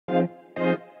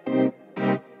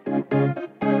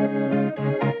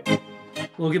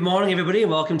Well, good morning, everybody, and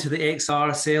welcome to the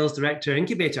AXR Sales Director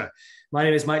Incubator. My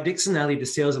name is Mike Dixon. I lead the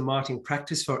sales and marketing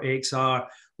practice for AXR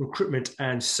Recruitment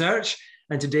and Search.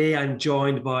 And today I'm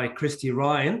joined by Kristy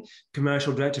Ryan,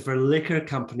 Commercial Director for liquor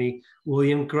company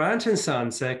William Grant &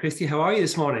 Sons. Kristy, how are you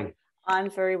this morning? I'm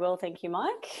very well, thank you,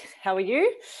 Mike. How are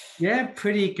you? Yeah,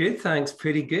 pretty good, thanks.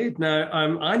 Pretty good. Now,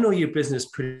 I know your business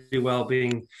pretty well,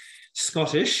 being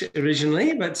Scottish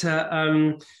originally, but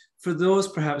for those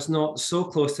perhaps not so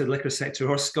close to the liquor sector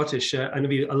or Scottish, and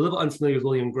maybe a little unfamiliar with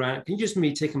William Grant, can you just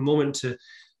maybe take a moment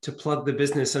to plug the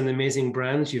business and the amazing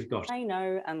brands you've got? I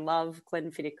know and love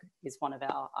Glenfiddich is one of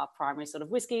our primary sort of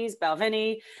whiskies,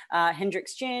 Balvenie,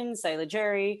 Hendrick's Gin, Sailor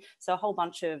Jerry. So a whole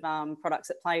bunch of products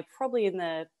that play probably in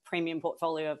the premium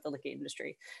portfolio of the liquor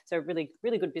industry. So really,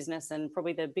 really good business and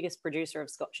probably the biggest producer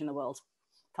of Scotch in the world.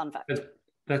 Fun fact.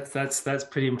 That's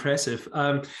pretty impressive.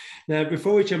 Now,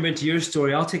 before we jump into your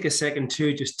story, I'll take a second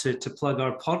too, just to plug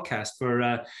our podcast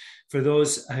for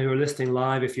those who are listening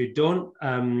live. If you don't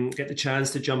get the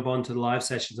chance to jump onto the live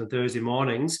sessions on Thursday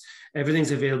mornings,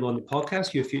 everything's available on the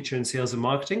podcast, Your Future in Sales and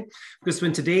Marketing. Because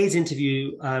when today's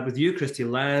interview with you, Kristy,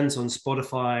 lands on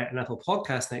Spotify and Apple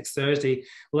Podcasts next Thursday,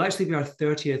 will actually be our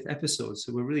 30th episode.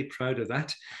 So we're really proud of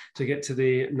that, to get to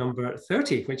the number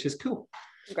 30, which is cool.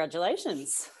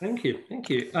 Congratulations. Thank you.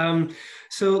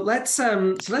 So let's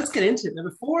get into it. Now,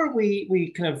 before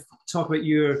we kind of talk about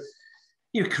your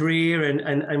career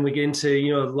and we get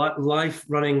into life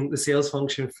running the sales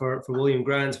function for William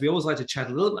Grant, we always like to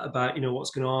chat a little bit about what's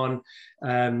going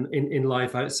on in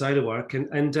life outside of work,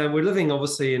 and we're living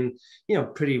obviously in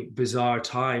pretty bizarre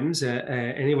times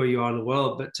anywhere you are in the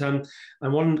world. But and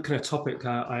one kind of topic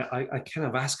I kind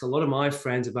of ask a lot of my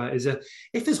friends about is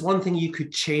if there's one thing you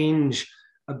could change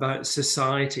about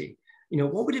society,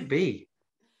 what would it be?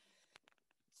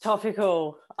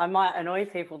 Topical. I might annoy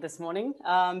people this morning,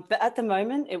 but at the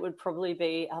moment it would probably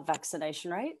be our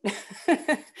vaccination rate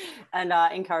and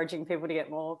encouraging people to get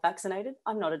more vaccinated.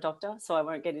 I'm not a doctor, so I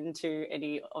won't get into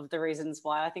any of the reasons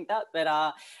why I think that,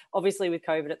 but obviously with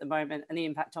COVID at the moment and the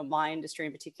impact on my industry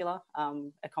in particular,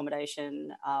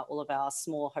 accommodation, all of our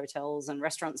small hotels and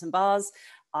restaurants and bars,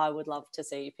 I would love to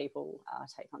see people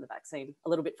take on the vaccine a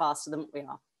little bit faster than we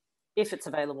are. If it's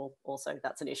available, also,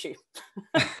 that's an issue.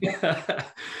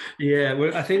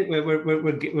 Yeah, I think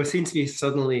we seem to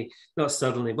be not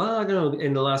suddenly, well, I don't know,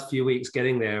 in the last few weeks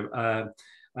getting there.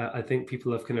 I think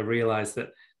people have kind of realized that,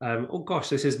 oh gosh,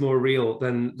 this is more real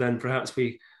than perhaps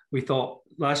we thought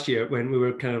last year when we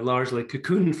were kind of largely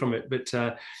cocooned from it. But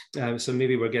so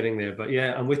maybe we're getting there. But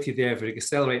yeah, I'm with you there. If we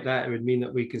accelerate that, it would mean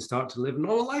that we can start to live a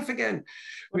normal life again.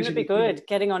 Wouldn't it be good?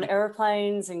 Getting on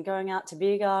airplanes and going out to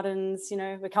beer gardens,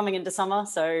 we're coming into summer.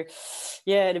 So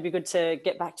yeah, it'd be good to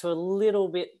get back to a little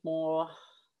bit more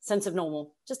sense of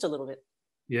normal, just a little bit.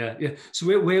 Yeah. So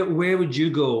where would you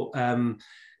go?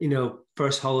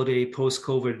 First holiday,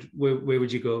 post-COVID, where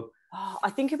would you go? Oh, I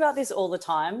think about this all the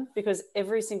time because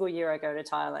every single year I go to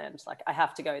Thailand. Like, I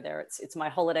have to go there. It's my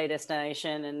holiday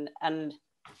destination, and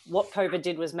what COVID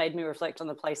did was made me reflect on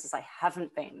the places I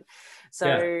haven't been. So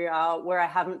where I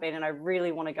haven't been and I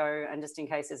really want to go, and just in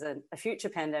case there's a future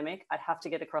pandemic, I'd have to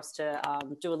get across to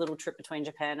do a little trip between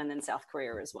Japan and then South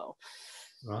Korea as well.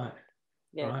 Right.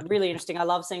 Yeah, right. Really interesting. I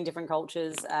love seeing different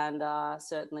cultures, and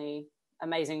certainly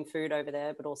amazing food over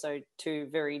there, but also two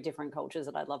very different cultures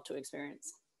that I'd love to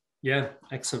experience. Yeah,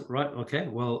 excellent. Right. Okay.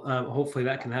 Well, hopefully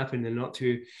that can happen in the not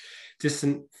too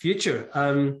distant future.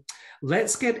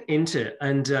 Let's get into it.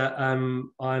 And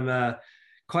I'm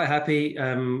quite happy,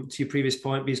 to your previous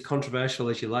point, be as controversial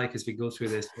as you like as we go through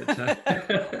this. But,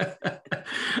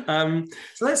 so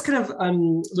let's kind of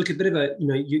look a bit about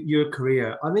your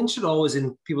career. I'm interested always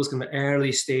in people's kind of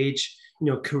early stage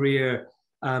career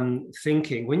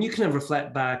thinking. When you kind of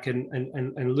reflect back and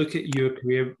look at your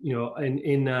career,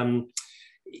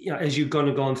 as you've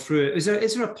gone through it, is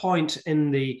there a point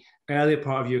in the earlier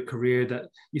part of your career that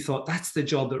you thought that's the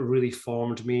job that really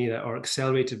formed me, or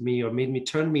accelerated me, or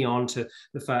turned me on to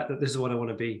the fact that this is what I want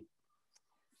to be?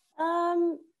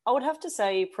 I would have to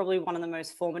say probably one of the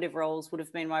most formative roles would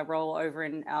have been my role over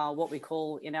in what we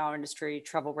call in our industry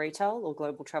travel retail, or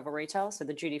global travel retail, so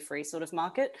the duty-free sort of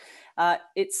market.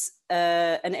 It's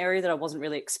an area that I wasn't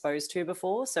really exposed to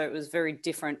before, so it was very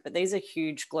different. But these are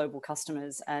huge global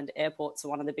customers, and airports are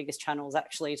one of the biggest channels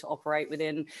actually to operate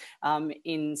within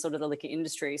in sort of the liquor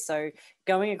industry. So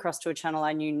going across to a channel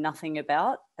I knew nothing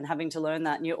about and having to learn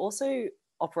that, and you're also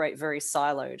operate very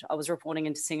siloed. I was reporting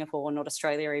into Singapore, not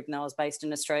Australia, even though I was based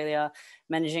in Australia,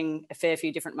 managing a fair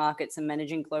few different markets and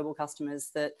managing global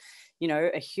customers that, you know,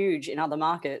 are huge in other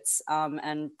markets,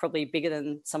 and probably bigger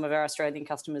than some of our Australian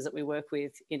customers that we work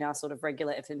with in our sort of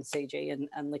regular FMCG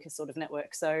and liquor sort of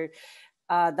network. So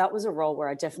that was a role where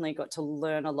I definitely got to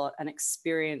learn a lot and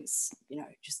experience, you know,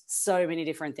 just so many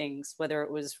different things, whether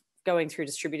it was going through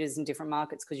distributors in different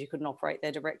markets because you couldn't operate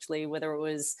there directly, whether it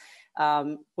was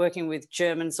working with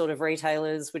German sort of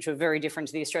retailers, which were very different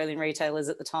to the Australian retailers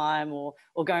at the time, or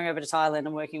going over to Thailand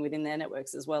and working within their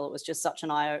networks as well. It was just such an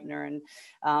eye-opener,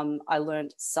 and I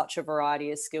learned such a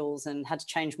variety of skills and had to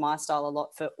change my style a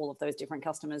lot for all of those different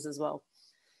customers as well.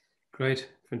 Great,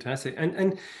 fantastic.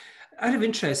 And out of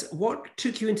interest, what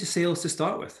took you into sales to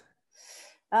start with?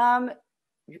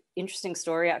 Interesting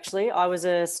story, actually. I was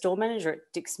a store manager at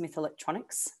Dick Smith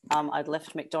Electronics. I'd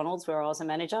left McDonald's, where I was a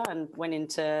manager, and went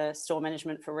into store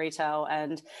management for retail.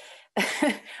 And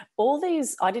all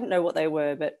these, I didn't know what they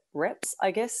were, but reps,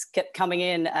 I guess, kept coming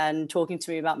in and talking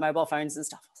to me about mobile phones and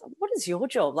stuff. I was like, what is your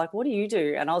job? Like, what do you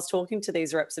do? And I was talking to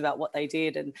these reps about what they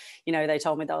did. And, you know, they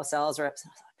told me they were sales reps.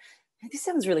 And I was like, this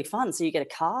sounds really fun. So you get a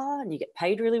car and you get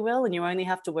paid really well, and you only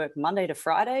have to work Monday to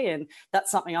Friday. And that's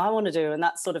something I want to do. And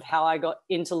that's sort of how I got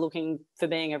into looking for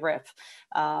being a rep,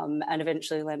 and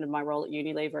eventually landed my role at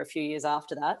Unilever a few years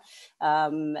after that.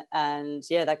 And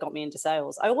yeah, that got me into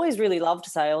sales. I always really loved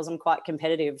sales. I'm quite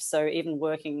competitive. So even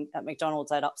working at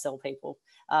McDonald's, I'd upsell people.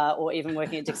 Or even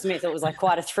working at Dick Smith, it was like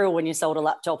quite a thrill when you sold a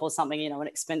laptop or something, you know, an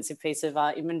expensive piece of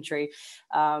inventory.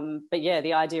 But yeah,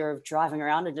 the idea of driving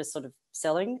around and just sort of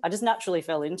selling, I just naturally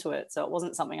fell into it. So it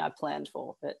wasn't something I planned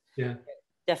for, but yeah,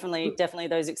 definitely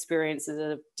those experiences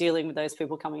of dealing with those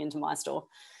people coming into my store.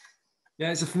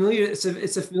 Yeah, it's a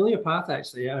familiar path,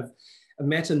 actually. I've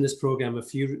met in this program a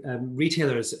few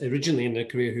retailers originally in their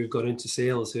career who've got into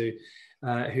sales who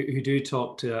do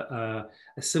talk to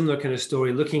a similar kind of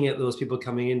story, looking at those people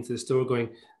coming into the store going,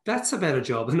 that's a better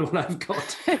job than what I've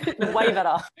got. Way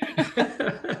better.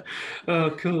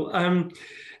 Oh, cool.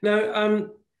 Now,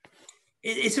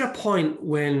 is there a point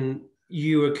when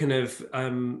you were kind of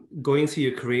going through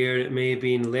your career, it may have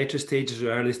been later stages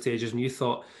or early stages, and you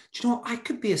thought, do you know what, I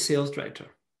could be a sales director?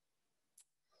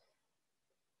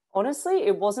 Honestly,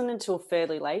 it wasn't until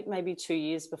fairly late, maybe 2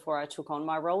 years before I took on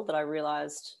my role, that I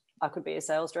realized I could be a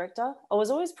sales director. I was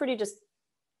always pretty just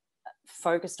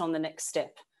focused on the next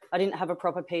step. I didn't have a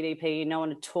proper PDP. No one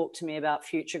had talked to me about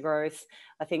future growth.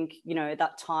 I think, you know, at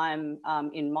that time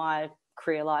in my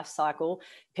career life cycle,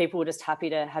 people were just happy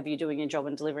to have you doing your job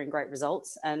and delivering great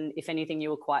results. And if anything, you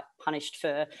were quite punished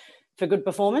for good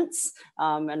performance.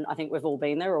 And I think we've all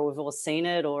been there, or we've all seen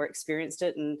it or experienced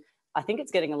it. And I think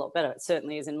it's getting a lot better. It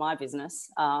certainly is in my business.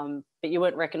 But you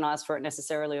weren't recognized for it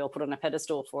necessarily or put on a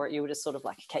pedestal for it. You were just sort of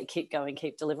like, okay, keep going,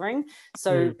 keep delivering.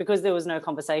 So because there was no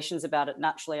conversations about it,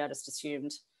 naturally, I just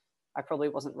assumed I probably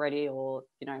wasn't ready, or,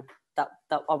 you know, that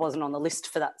I wasn't on the list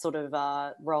for that sort of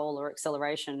role or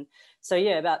acceleration. So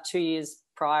yeah, about 2 years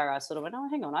prior, I sort of went, oh,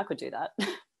 hang on, I could do that.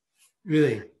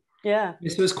 Really? Yeah.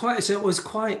 So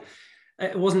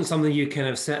it wasn't something you kind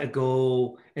of set a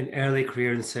goal in early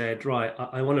career and said, right,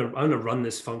 I want to run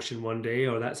this function one day,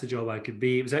 or that's a job I could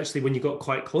be. It was actually when you got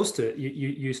quite close to it,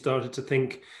 you started to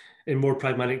think in more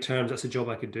pragmatic terms, that's a job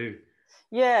I could do.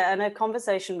 Yeah, and a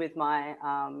conversation with my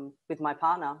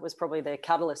partner was probably the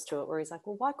catalyst to it, where he's like,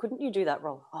 well, why couldn't you do that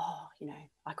role? Oh, you know,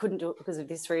 I couldn't do it because of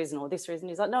this reason or this reason.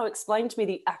 He's like, no, explain to me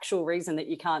the actual reason that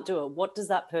you can't do it. What does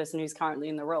that person who's currently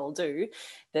in the role do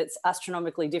that's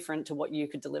astronomically different to what you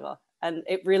could deliver? And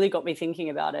it really got me thinking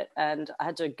about it. And I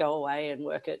had to go away and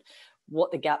work at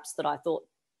what the gaps that I thought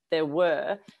there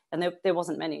were. And there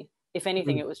wasn't many. If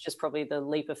anything, it was just probably the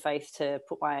leap of faith to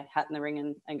put my hat in the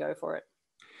ring and go for it.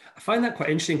 I find that quite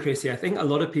interesting, Kristy. I think a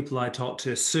lot of people I talk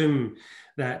to assume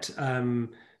that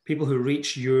people who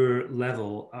reach your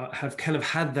level have kind of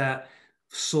had that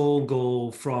sole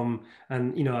goal from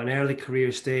an early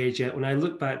career stage. Yet when I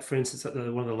look back, for instance, at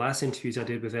one of the last interviews I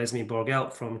did with Esme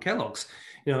Borgelt from Kellogg's,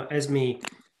 Esme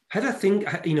had a thing.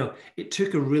 It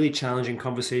took a really challenging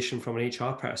conversation from an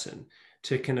HR person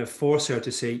to kind of force her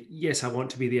to say, yes, I want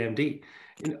to be the MD.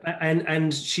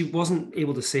 And she wasn't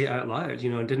able to say it out loud,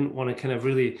 and didn't want to kind of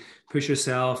really push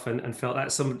herself, and felt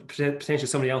that potentially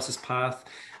somebody else's path.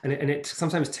 And it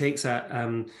sometimes takes that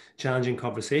challenging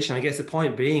conversation. I guess the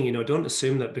point being, don't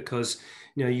assume that because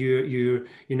you're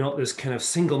not this kind of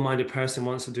single-minded person who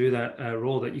wants to do that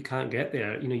role that you can't get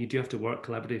there. You do have to work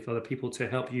collaboratively with other people to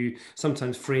help you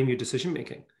sometimes frame your decision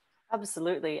making.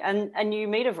 Absolutely. And you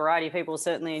meet a variety of people,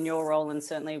 certainly in your role, and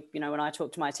certainly, you know, when I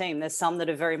talk to my team, there's some that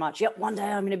are very much, yep, one day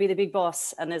I'm going to be the big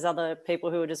boss. And there's other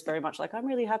people who are just very much like, I'm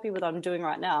really happy with what I'm doing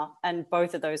right now. And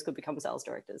both of those could become sales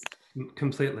directors.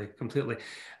 Completely, completely.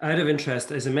 Out of interest,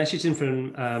 there's a message in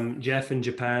from Jeff in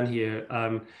Japan here.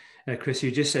 Chris, who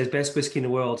just says, best whiskey in the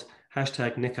world,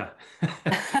 hashtag Nika.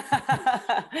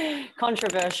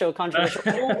 Controversial.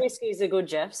 All whiskies are good,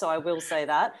 Jeff, so I will say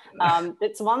that.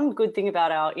 It's one good thing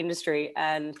about our industry.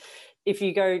 And if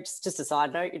you go, just a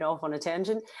side note, you know, off on a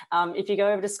tangent, if you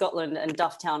go over to Scotland and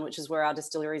Dufftown, which is where our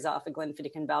distilleries are for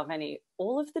Glenfiddich and Balvenie,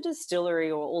 all of the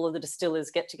distillery or all of the distillers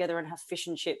get together and have fish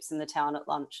and chips in the town at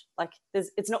lunch. Like,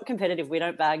 it's not competitive. We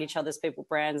don't bag each other's people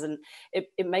brands. And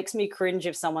it makes me cringe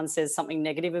if someone says something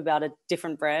negative about a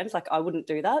different brand. Like, I wouldn't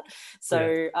do that.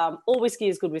 So all whiskey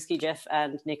is good whiskey, Jeff,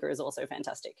 and Nika is also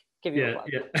fantastic. Give you a plug.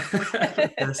 Yeah.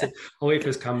 I'll wait for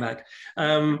his comeback.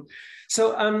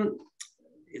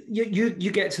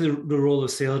 You get to the role of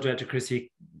sales director, Kristy,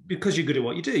 because you're good at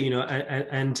what you do, you know,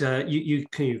 and you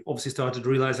obviously started to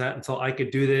realize that and thought I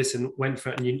could do this and went for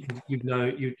it, and you're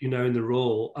now in the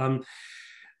role.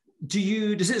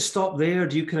 Does it stop there?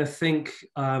 Do you kind of think,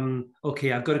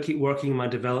 okay, I've got to keep working on my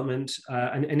development,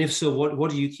 and if so,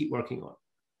 what do you keep working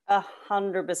on?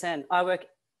 100%. I work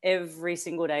every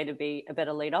single day to be a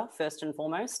better leader, first and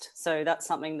foremost. So that's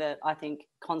something that I think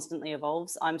constantly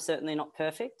evolves. I'm certainly not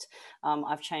perfect.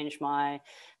 I've changed my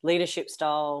leadership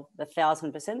style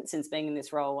 1,000% since being in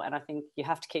this role. And I think you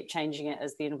have to keep changing it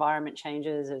as the environment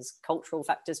changes, as cultural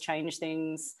factors change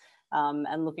things.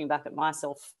 And looking back at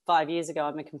myself 5 years ago,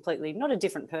 I'm not a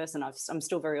different person. I'm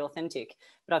still very authentic,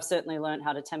 but I've certainly learned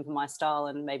how to temper my style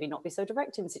and maybe not be so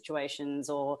direct in situations,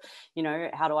 or, you know,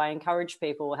 how do I encourage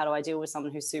people? How do I deal with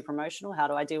someone who's super emotional? How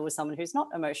do I deal with someone who's not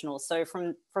emotional? So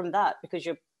from that, because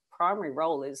your primary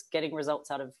role is getting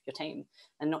results out of your team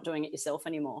and not doing it yourself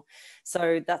anymore.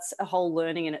 So that's a whole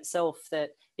learning in itself,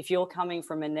 that if you're coming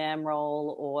from a NAM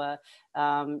role or,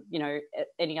 you know,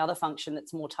 any other function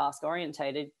that's more task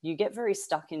orientated, you get very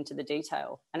stuck into the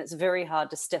detail, and it's very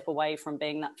hard to step away from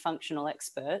being that functional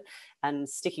expert and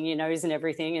sticking your nose in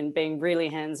everything and being really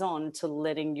hands-on to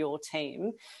letting your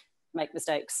team make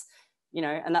mistakes. You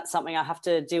know, and that's something I have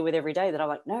to deal with every day, that I'm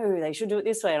like, no, they should do it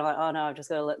this way. And I'm like, oh no, I've just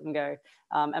got to let them go.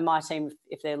 And my team,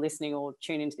 if they're listening or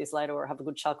tune into this later, or have a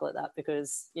good chuckle at that,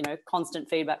 because, you know, constant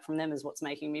feedback from them is what's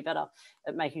making me better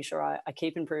at making sure I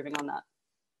keep improving on that.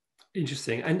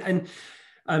 Interesting. And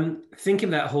thinking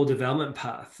of that whole development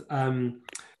path, I'm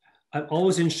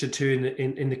always interested too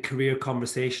in the career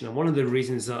conversation. And one of the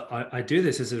reasons that I do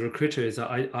this as a recruiter is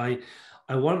that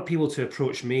I want people to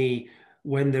approach me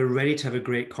when they're ready to have a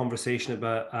great conversation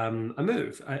about a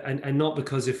move, and not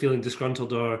because they're feeling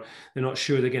disgruntled or they're not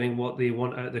sure they're getting what they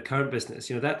want out of their current business.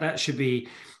 You know, that should be,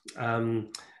 you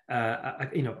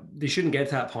know, they shouldn't get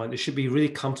to that point. They should be really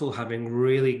comfortable having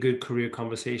really good career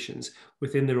conversations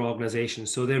within their organization.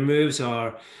 So their moves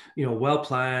are, you know, well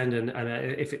planned, and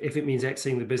if it means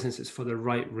exiting the business, it's for the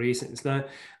right reasons. Now,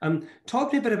 talk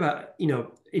to me a bit about, you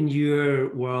know, in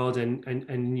your world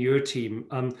and your team,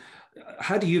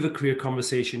 how do you have a career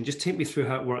conversation? Just take me through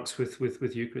how it works with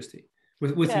you, Kristy,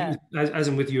 with you, as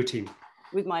in with your team.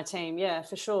 With my team, yeah,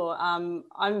 for sure. I'm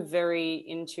very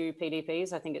into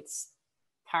PDPs. I think it's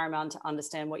paramount to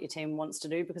understand what your team wants to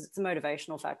do, because it's a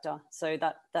motivational factor. So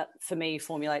that for me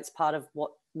formulates part of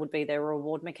what would be their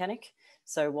reward mechanic.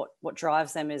 So what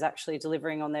drives them is actually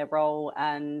delivering on their role,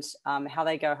 and how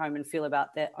they go home and feel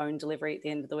about their own delivery at the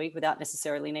end of the week, without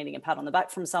necessarily needing a pat on the back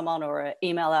from someone or an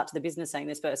email out to the business saying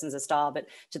this person's a star, but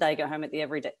do they go home at the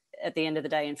end of the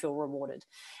day and feel rewarded?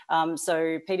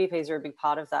 So PDPs are a big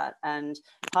part of that, and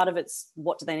part of it's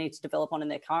what do they need to develop on in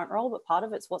their current role, but part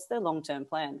of it's what's their long-term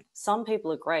plan. Some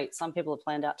people are great. Some people are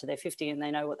planned out to their 50 and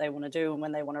they know what they want to do and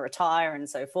when they want to retire and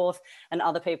so forth, and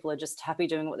other people are just happy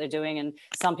doing what they're doing. And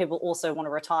some people also want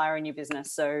to retire in your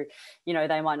business, so, you know,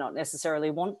 they might not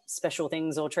necessarily want special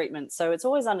things or treatment. So it's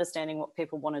always understanding what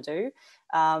people want to do,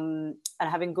 and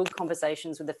having good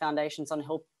conversations with the foundations on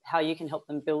how you can help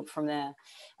them build from there.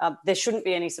 There shouldn't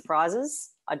be any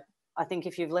surprises. I think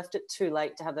if you've left it too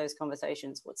late to have those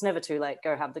conversations, well, it's never too late,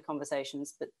 go have the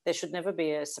conversations, but there should never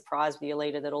be a surprise with your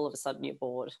leader that all of a sudden you're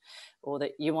bored or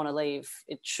that you want to leave.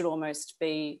 It should almost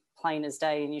be plain as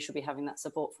day, and you should be having that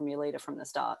support from your leader from the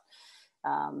start.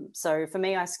 So for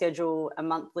me, I schedule a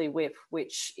monthly whip,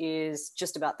 which is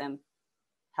just about them.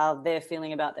 how they're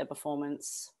feeling about their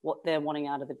performance, what they're wanting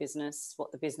out of the business,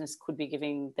 what the business could be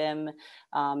giving them,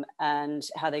 and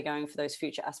how they're going for those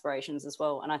future aspirations as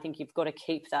well. And I think you've got to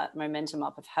keep that momentum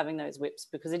up of having those whips,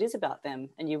 because it is about them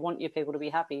and you want your people to be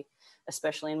happy,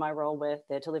 especially in my role where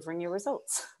they're delivering your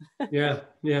results. Yeah,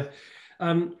 yeah.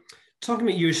 Talking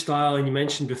about your style, and you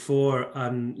mentioned before,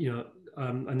 and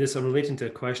this I'm relating to a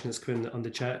question that's come in on the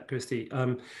chat, Kristy.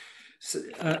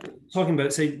 Talking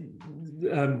about, say,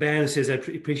 Ben says, I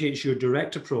appreciate your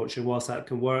direct approach, and whilst that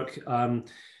can work,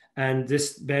 and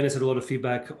this Ben has had a lot of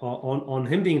feedback on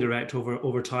him being direct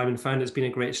over time, and found it's been a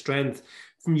great strength.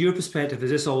 From your perspective,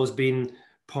 has this always been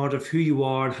part of who you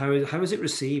are, and how is it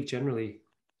received generally?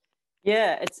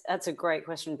 Yeah, that's a great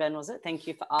question, Ben, was it? Thank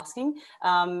you for asking.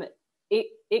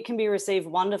 It can be received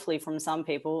wonderfully from some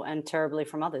people and terribly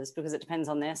from others, because it depends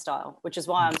on their style, which is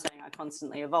why I'm saying I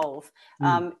constantly evolve.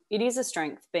 It is a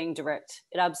strength being direct.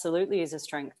 It absolutely is a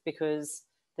strength, because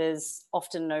there's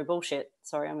often no bullshit.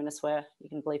 Sorry, I'm going to swear. You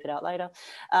can bleep it out later.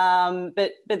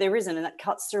 But there isn't, and that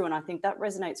cuts through. And I think that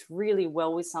resonates really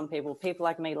well with some people. People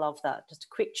like me love that. Just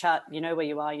a quick chat. You know where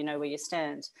you are. You know where you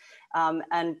stand.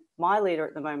 And my leader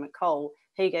at the moment, Cole,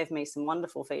 he gave me some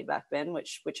wonderful feedback, Ben,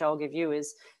 which I'll give you,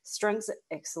 is strengths are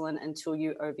excellent until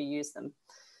you overuse them.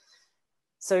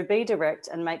 So be direct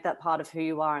and make that part of who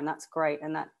you are, and that's great,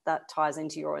 and that ties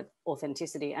into your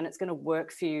authenticity, and it's going to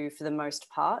work for you for the most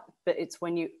part. But it's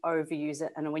when you overuse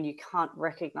it, and when you can't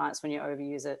recognize when you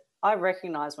overuse it. I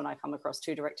recognize when I come across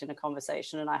too direct in a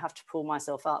conversation, and I have to pull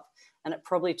myself up. And it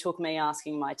probably took me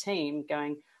asking my team,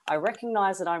 going, I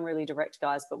recognize that I'm really direct,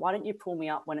 guys, but why don't you pull me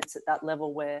up when it's at that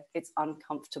level where it's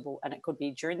uncomfortable? And it could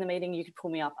be during the meeting. You could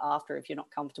pull me up after if you're not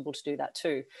comfortable to do that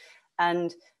too.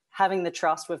 And having the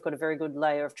trust, we've got a very good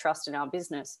layer of trust in our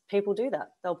business. People do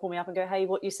that. They'll pull me up and go, hey,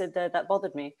 what you said there, that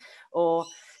bothered me. Or,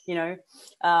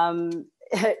 on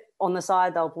the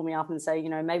side, they'll pull me up and say,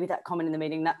 maybe that comment in the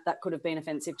meeting, that could have been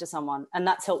offensive to someone. And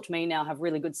that's helped me now have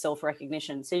really good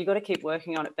self-recognition. So you've got to keep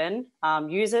working on it, Ben.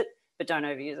 Use it, but don't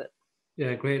overuse it.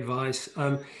 Yeah, great advice.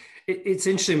 It's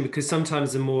interesting because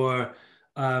sometimes the more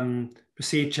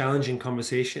perceived challenging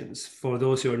conversations for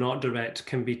those who are not direct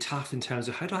can be tough in terms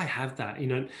of how do I have that?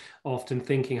 Often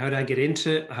thinking, how do I get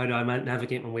into it? How do I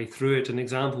navigate my way through it? An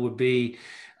example would be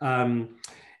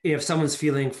if someone's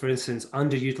feeling, for instance,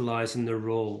 underutilized in their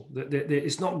role, that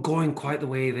it's not going quite the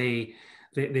way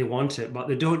they want it, but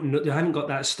they haven't got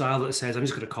that style that says, I'm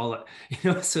just going to call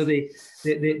it, so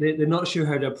they're not sure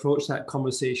how to approach that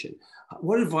conversation.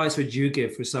 What advice would you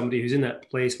give for somebody who's in that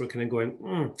place where kind of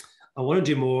going, I want to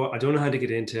do more, I don't know how to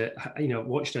get into it,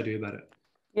 what should I do about it?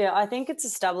 Yeah, I think it's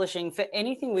establishing, for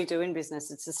anything we do in business,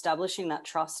 it's establishing that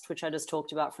trust, which I just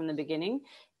talked about from the beginning.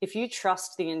 If you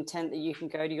trust the intent that you can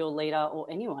go to your leader or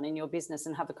anyone in your business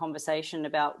and have a conversation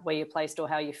about where you're placed or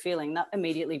how you're feeling, that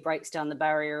immediately breaks down the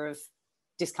barrier of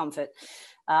discomfort.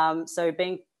 So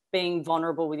being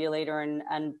vulnerable with your leader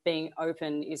and being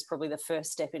open is probably the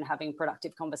first step in having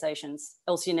productive conversations.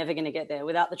 Else you're never going to get there.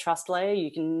 Without the trust layer,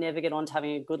 you can never get on to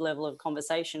having a good level of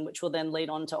conversation, which will then lead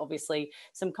on to obviously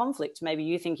some conflict. Maybe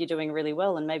you think you're doing really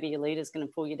well, and maybe your leader's going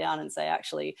to pull you down and say,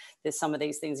 actually, there's some of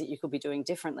these things that you could be doing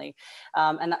differently.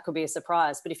 And that could be a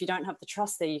surprise. But if you don't have the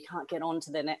trust there, you can't get on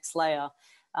to the next layer.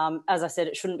 As I said,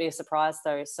 it shouldn't be a surprise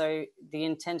though. So the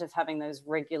intent of having those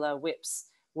regular whips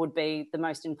would be the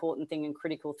most important thing and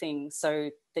critical thing, so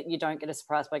that you don't get a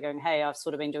surprise by going, hey, I've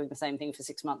sort of been doing the same thing for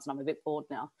 6 months and I'm a bit bored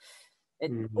now.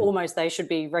 Almost they should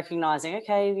be recognizing,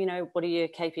 okay, what are your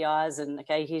KPIs, and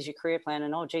okay, here's your career plan,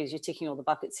 and oh geez, you're ticking all the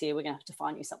buckets here, we're going to have to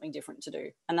find you something different to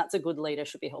do. And that's a good leader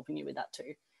should be helping you with that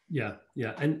too. Yeah.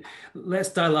 And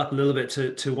let's dial up a little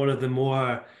bit to one of the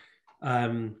more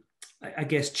I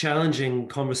guess challenging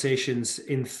conversations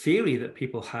in theory that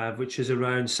people have, which is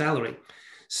around salary.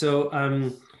 So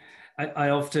I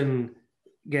often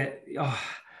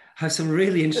have some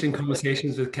really interesting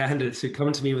conversations with candidates who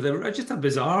come to me with just a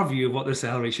bizarre view of what their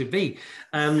salary should be,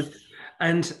 and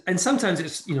sometimes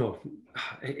it's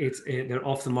they're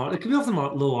off the mark. It can be off the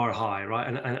mark, low or high, right?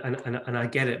 And I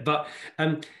get it, but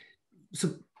so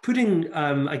putting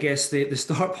I guess the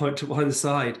start point to one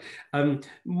side,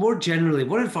 more generally,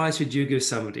 what advice would you give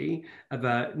somebody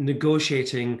about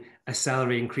negotiating a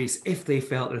salary increase if they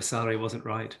felt their salary wasn't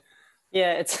right?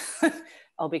 Yeah,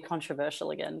 I'll be controversial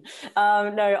again.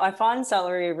 No, I find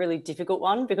salary a really difficult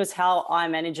one, because how I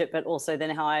manage it, but also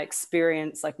then how I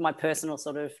experience like my personal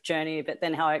sort of journey, but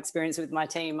then how I experience it with my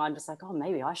team, I'm just like, oh,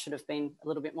 maybe I should have been a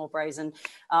little bit more brazen.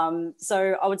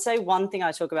 So I would say one thing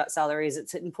I talk about salary is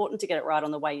it's important to get it right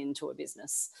on the way into a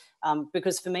business.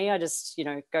 Because for me, I just,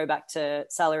 go back to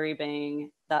salary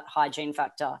being that hygiene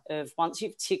factor of once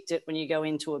you've ticked it when you go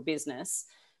into a business,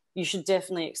 you should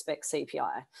definitely expect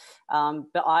CPI.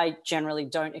 But I generally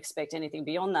don't expect anything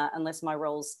beyond that unless my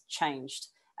role's changed.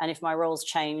 And if my role's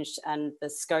changed and the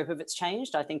scope of it's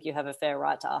changed, I think you have a fair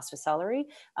right to ask for salary.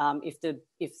 If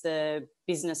the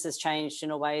business has changed in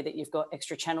a way that you've got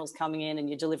extra channels coming in and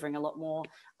you're delivering a lot more,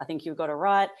 I think you've got a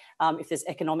right. If there's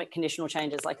economic conditional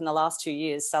changes, like in the last 2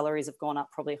 years, salaries have gone up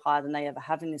probably higher than they ever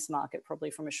have in this market, probably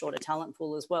from a shorter talent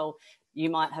pool as well. You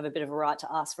might have a bit of a right to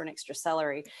ask for an extra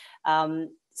salary.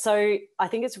 So I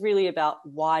think it's really about,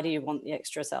 why do you want the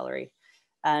extra salary?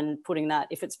 And putting that,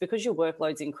 if it's because your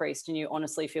workload's increased and you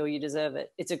honestly feel you deserve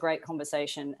it, it's a great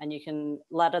conversation, and you can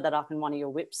ladder that up in one of your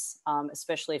whips,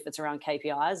 especially if it's around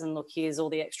KPIs. And look, here's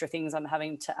all the extra things I'm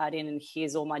having to add in, and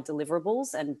here's all my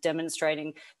deliverables, and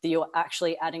demonstrating that you're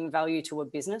actually adding value to a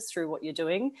business through what you're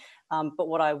doing. But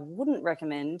what I wouldn't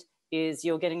recommend is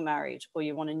you're getting married, or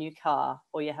you want a new car,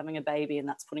 or you're having a baby, and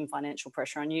that's putting financial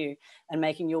pressure on you and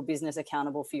making your business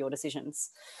accountable for your decisions.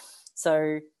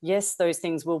 So yes, those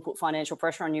things will put financial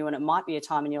pressure on you, and it might be a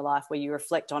time in your life where you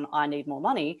reflect on, I need more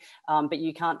money, but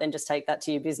you can't then just take that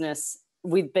to your business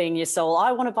with being your soul.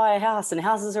 I want to buy a house, and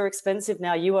houses are expensive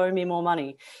now, you owe me more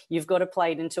money. You've got to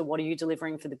play it into, what are you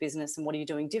delivering for the business, and what are you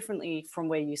doing differently from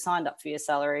where you signed up for your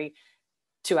salary,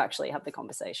 to actually have the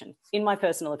conversation, in my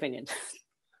personal opinion.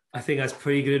 I think that's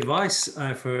pretty good advice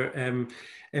for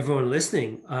everyone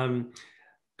listening.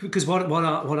 Because what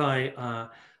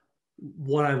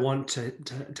I want to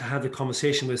have the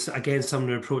conversation with, again, someone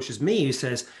who approaches me who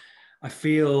says, I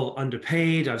feel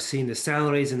underpaid, I've seen the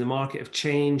salaries in the market have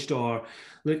changed, or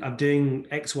look, I'm doing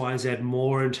X, Y, Z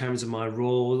more in terms of my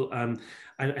role, and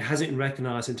it hasn't been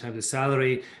recognized in terms of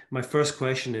salary. My first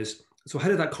question is, so how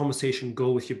did that conversation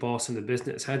go with your boss in the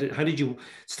business? How did you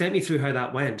step me through how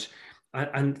that went?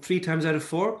 And 3 times out of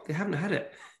 4, they haven't had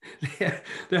it.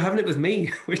 They're having it with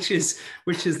me, which is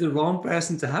the wrong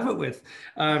person to have it with.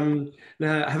 Now,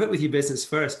 have it with your business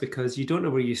first, because you don't know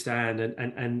where you stand,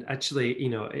 and actually,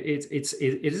 it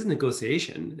is a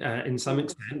negotiation in some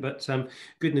extent, but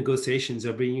good negotiations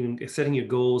are setting your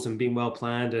goals and being well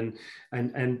planned,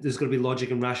 and there's going to be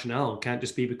logic and rationale. It can't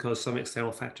just be because some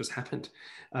external factors happened.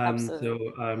 So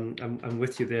I'm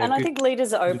with you there. And I think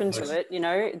leaders are open to it.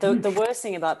 The worst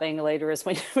thing about being a leader is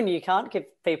when you can't give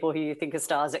people who you think are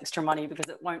stars extra money because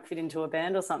it won't fit into a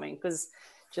band or something. Because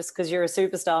just because you're a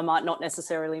superstar might not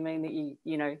necessarily mean that you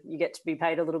get to be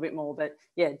paid a little bit more. But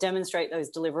yeah, demonstrate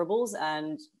those deliverables,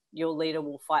 and your leader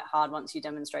will fight hard once you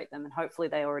demonstrate them. And hopefully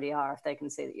they already are, if they can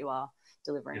see that you are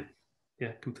delivering. Yeah.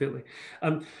 Yeah, completely.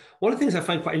 One of the things I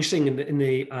find quite interesting in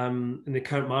the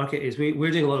current market is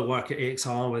we're doing a lot of work at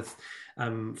AXR with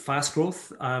fast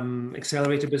growth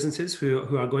accelerator businesses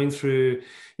who are going through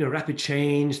rapid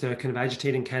change. They're kind of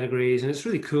agitating categories, and it's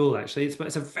really cool actually.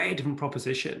 It's a very different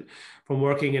proposition from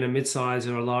working in a mid-size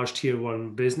or a large tier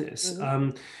 1 business.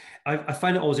 Mm-hmm. I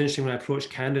find it always interesting when I approach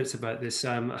candidates about this,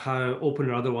 how open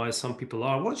or otherwise some people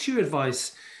are. What's your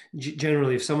advice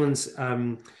generally if someone's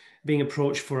being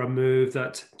approached for a move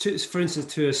for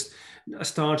instance, to a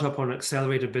startup or an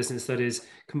accelerator business that is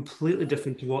completely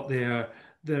different to what they're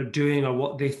doing or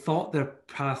what they thought their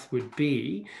path would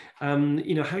be?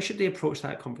 How should they approach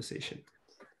that conversation?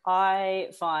 I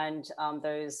find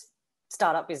those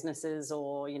startup businesses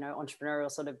or entrepreneurial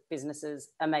sort of businesses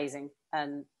amazing,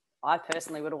 and I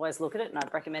personally would always look at it, and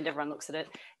I'd recommend everyone looks at it.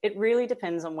 It really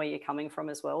depends on where you're coming from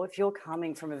as well. If you're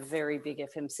coming from a very big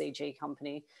FMCG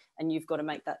company and you've got to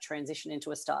make that transition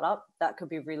into a startup, that could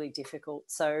be really difficult.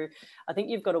 So I think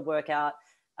you've got to work out,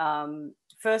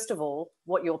 first of all,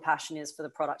 what your passion is for the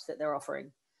product that they're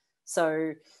offering.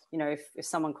 So, if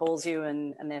someone calls you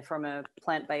and they're from a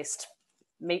plant-based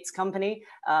meats company,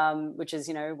 which is,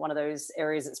 one of those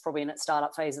areas that's probably in its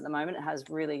startup phase at the moment, it has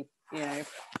really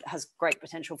has great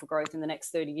potential for growth in the next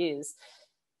 30 years.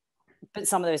 But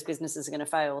some of those businesses are going to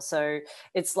fail. So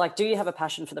it's like, do you have a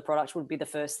passion for the product would be the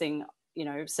first thing,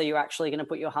 so you're actually going to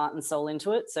put your heart and soul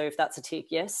into it. So if that's a tick,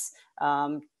 yes.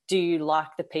 Do you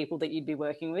like the people that you'd be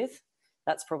working with?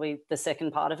 That's probably the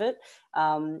second part of it.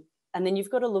 And then you've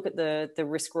got to look at the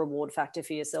risk reward factor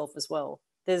for yourself as well.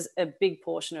 There's a big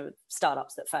portion of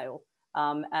startups that fail,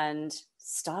 and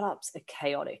startups are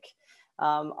chaotic.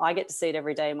 I get to see it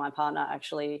every day. My partner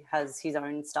actually has his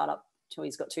own startup.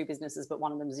 He's got 2 businesses, but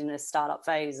one of them is in a startup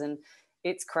phase, and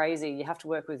it's crazy. You have to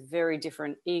work with very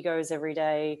different egos every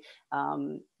day.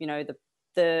 The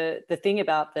thing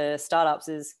about the startups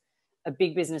is a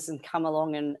big business can come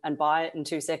along and buy it in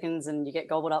 2 seconds and you get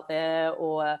gobbled up there,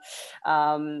 or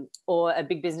a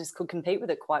big business could compete with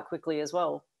it quite quickly as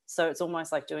well. So it's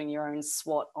almost like doing your own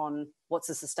SWOT on what's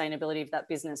the sustainability of that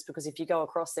business, because if you go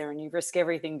across there and you risk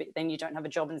everything, but then you don't have a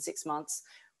job in 6 months,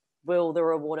 will the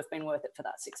reward have been worth it for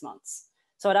that 6 months?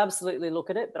 So I'd absolutely look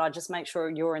at it, but I just make sure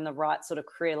you're in the right sort of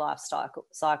career life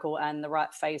cycle and the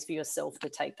right phase for yourself to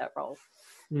take that role.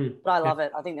 But I love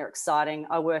it. I think they're exciting.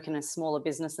 I work in a smaller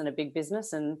business than a big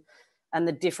business, and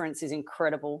the difference is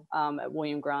incredible at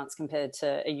William Grant's compared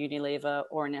to a Unilever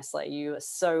or a Nestle. You are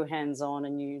so hands-on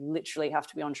and you literally have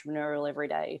to be entrepreneurial every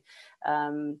day.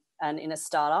 And in a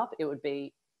startup, it would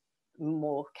be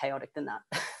more chaotic than that.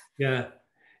 Yeah.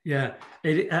 Yeah.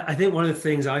 I think one of the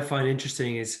things I find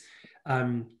interesting is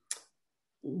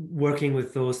working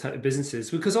with those type of businesses,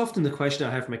 because often the question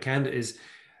I have from a candidate is,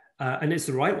 and it's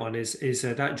the right one, is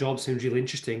that job seems really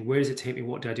interesting. Where does it take me?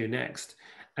 What do I do next?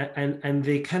 And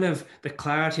the kind of the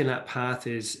clarity in that path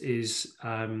is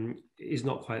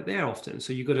not quite there often.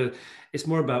 So you got to, it's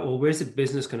more about, well, where's the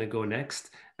business going to go next,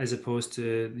 as opposed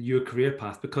to your career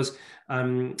path, because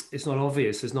it's not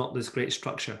obvious. There's not this great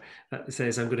structure that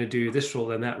says I'm going to do this role,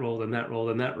 then that role, then that role,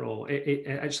 then that role. It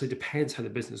actually depends how the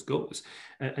business goes,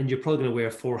 and you're probably going to wear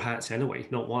 4 hats anyway,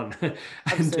 not one.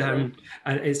 And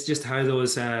it's just how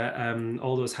those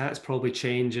all those hats probably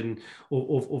change and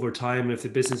over time, if the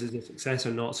business is a success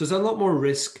or not. So there's a lot more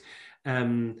risk.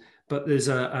 But there's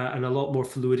a lot more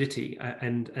fluidity,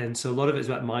 and so a lot of it is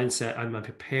about mindset. Am I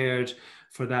prepared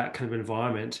for that kind of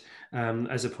environment,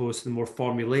 as opposed to the more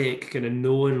formulaic kind of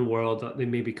known world that they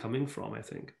may be coming from, I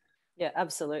think. Yeah,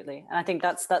 absolutely. And I think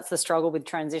that's the struggle with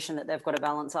transition that they've got to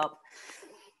balance up.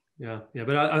 Yeah,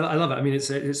 but I love it. I mean, it's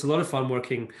a lot of fun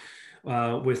working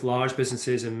with large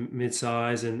businesses and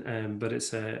mid-size, but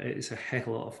it's a heck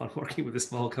of a lot of fun working with the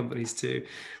small companies too.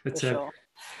 But sure.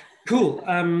 Cool.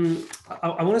 I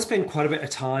want to spend quite a bit of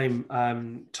time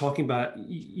talking about,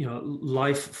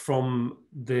 life from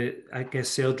the, I guess,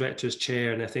 sales director's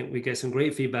chair, and I think we get some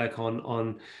great feedback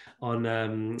on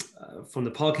from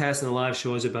the podcast and the live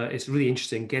shows about, it's really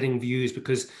interesting getting views,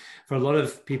 because for a lot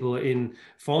of people in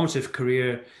formative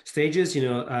career stages,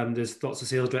 there's lots of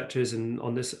sales directors and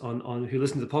on who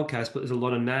listen to the podcast, but there's a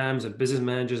lot of NAMs and business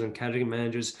managers and category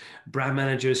managers, brand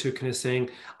managers who are kind of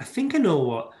saying, I think I know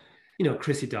what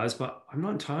Kristy does, but I'm not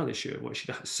entirely sure what she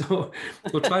does. So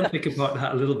we'll try and pick apart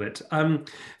that a little bit.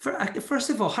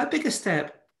 First of all, how big a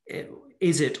step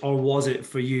is it, or was it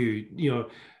for you,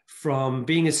 from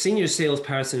being a senior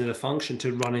salesperson in a function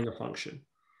to running a function?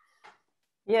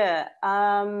 Yeah,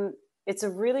 it's a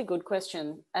really good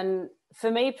question. And for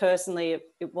me personally,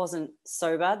 it wasn't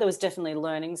so bad. There was definitely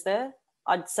learnings there.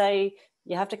 I'd say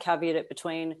you have to caveat it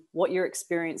between what your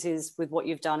experience is with what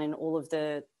you've done in all of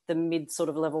the mid sort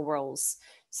of level roles.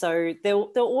 So there'll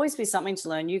always be something to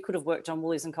learn. You could have worked on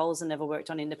Woolies and Coles and never worked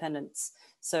on independents.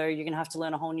 So you're going to have to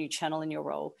learn a whole new channel in your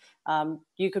role.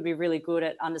 You could be really good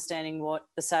at understanding what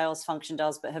the sales function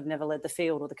does, but have never led the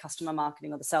field or the customer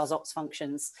marketing or the sales ops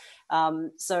functions.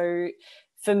 So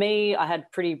for me, I had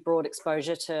pretty broad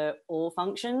exposure to all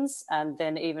functions, and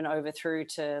then even over through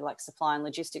to like supply and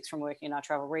logistics, from working in our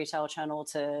travel retail channel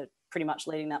to pretty much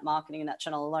leading that marketing in that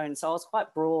channel alone. So I was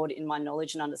quite broad in my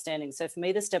knowledge and understanding. So for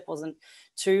me, the step wasn't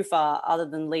too far, other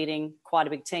than leading quite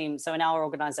a big team. So in our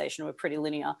organization, we're pretty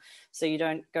linear. So you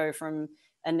don't go from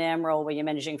a NAM role where you're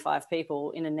managing 5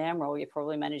 people. In a NAM role, you're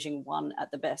probably managing 1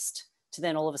 at the best, to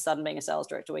then all of a sudden being a sales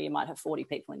director where you might have 40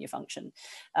 people in your function.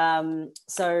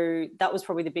 So that was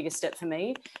probably the biggest step for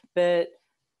me. But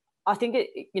I think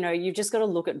you've just got to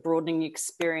look at broadening your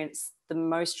experience the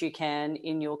most you can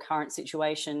in your current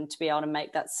situation to be able to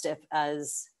make that step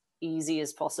as easy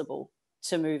as possible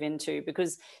to move into.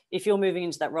 Because if you're moving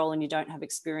into that role and you don't have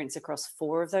experience across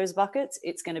 4 of those buckets,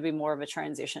 it's going to be more of a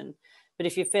transition. But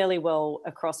if you're fairly well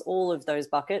across all of those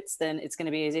buckets, then it's going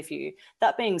to be easy for you.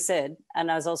 That being said,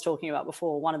 and as I was talking about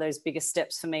before, one of those biggest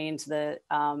steps for me into the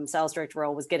sales director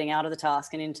role was getting out of the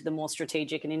task and into the more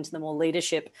strategic and into the more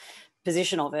leadership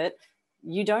position of it.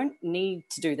 You don't need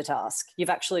to do the task. You've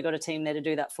actually got a team there to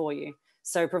do that for you.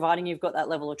 So providing you've got that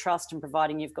level of trust and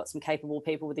providing you've got some capable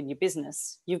people within your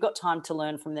business, you've got time to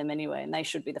learn from them anyway, and they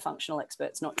should be the functional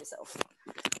experts, not yourself.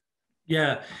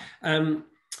 Yeah.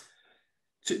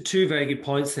 Two very good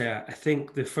points there. I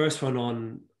think the first one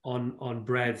on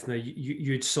breadth. Now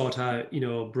you'd sought out,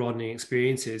 broadening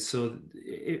experiences, so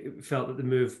it felt that the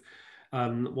move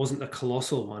wasn't a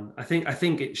colossal one. I think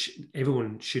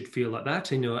everyone should feel like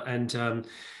that, and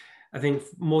I think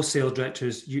most sales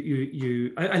directors,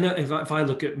 I know if I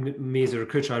look at me as a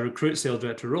recruiter, I recruit sales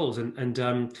director roles, and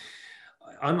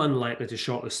I'm unlikely to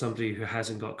shortlist somebody who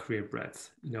hasn't got career breadth.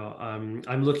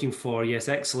 I'm looking for, yes,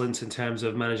 excellence in terms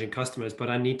of managing customers, but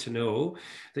I need to know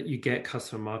that you get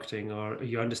customer marketing, or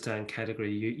you understand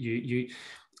category.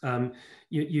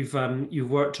 You've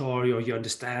worked, or you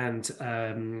understand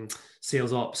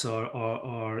sales ops,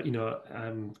 or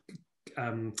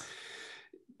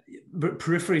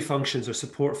periphery functions or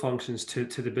support functions to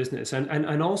the business,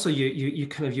 and also you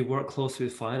kind of you work closely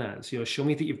with finance. Show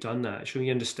me that you've done that. Show me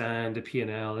you understand the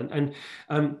P&L, and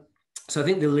so I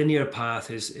think the linear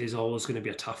path is always going to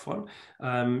be a tough one.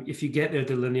 If you get there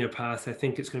the linear path, I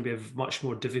think it's going to be a much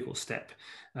more difficult step,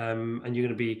 and you're going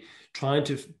to be trying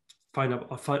to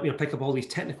pick up all these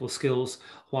technical skills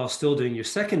while still doing your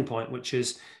second point, which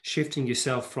is shifting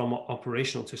yourself from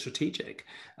operational to strategic.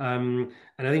 And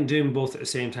I think doing both at the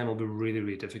same time will be really,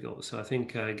 really difficult. So I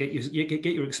think get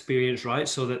your experience right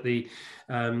so that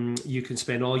you can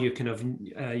spend all your kind of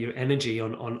your energy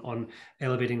on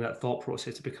elevating that thought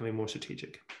process to becoming more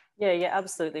strategic. Yeah, you're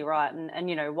absolutely right.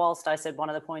 And whilst I said one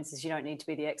of the points is you don't need to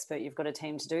be the expert, you've got a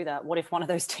team to do that. What if one of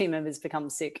those team members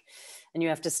becomes sick and you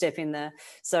have to step in there?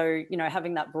 So,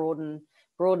 having that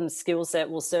broadened skill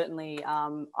set will certainly,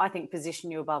 I think,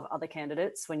 position you above other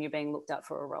candidates when you're being looked at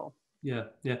for a role. Yeah,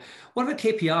 yeah. What about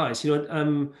KPIs?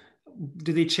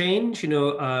 Do they change? You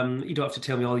don't have to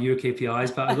tell me all your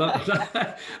KPIs, but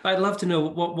I'd love to know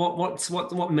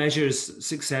what measures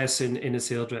success in a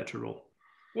sales director role.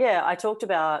 Yeah, I talked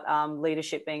about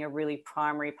leadership being a really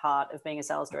primary part of being a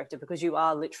sales director because you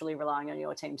are literally relying on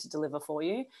your team to deliver for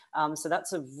you. So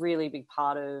that's a really big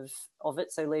part of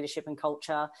it. So leadership and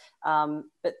culture.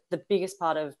 But the biggest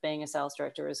part of being a sales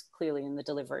director is clearly in the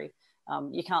delivery.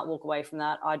 You can't walk away from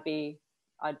that.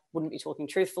 I wouldn't be talking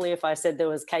truthfully if I said there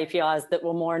was KPIs that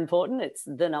were more important. It's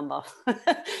the number.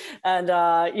 And,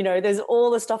 there's all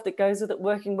the stuff that goes with it,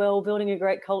 working well, building a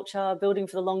great culture, building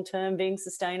for the long term, being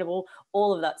sustainable,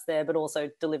 all of that's there, but also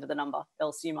deliver the number.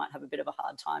 Else you might have a bit of a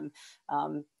hard time,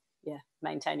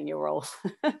 maintaining your role.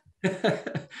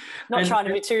 Not trying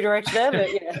to be too direct there, but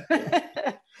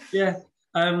yeah. Yeah.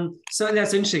 So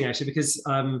that's interesting actually, because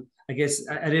I guess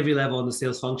at every level in the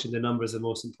sales function, the number is the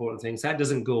most important thing. So that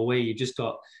doesn't go away.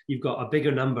 You've got a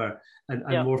bigger number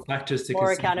and more factors to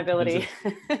more accountability.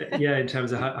 In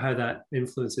terms of how that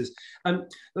influences.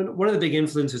 One of the big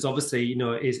influences, obviously,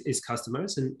 is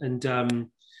customers, and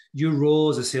your role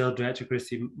as a sales director,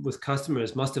 Kristy, with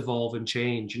customers must evolve and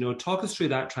change. Talk us through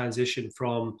that transition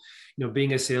from,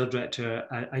 being a sales director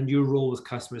and your role with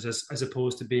customers as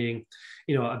opposed to being,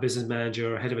 a business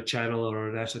manager or head of a channel or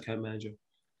a national account manager.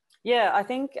 Yeah, I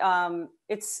think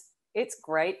it's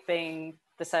great being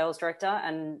the sales director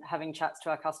and having chats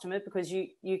to our customer because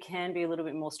you can be a little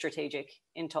bit more strategic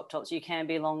in top tops. You can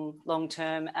be long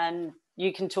term, and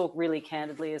you can talk really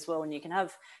candidly as well, and you can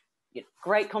have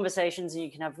great conversations and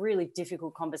you can have really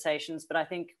difficult conversations. But I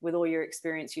think with all your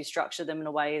experience, you structure them in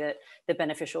a way that they're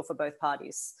beneficial for both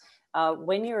parties.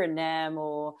 When you're a NAM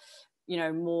or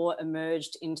more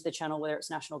emerged into the channel, whether it's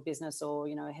national business or,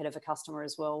 ahead of a customer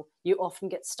as well, you often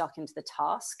get stuck into the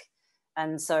task.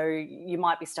 And so you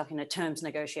might be stuck in a terms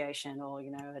negotiation or,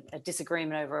 a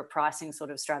disagreement over a pricing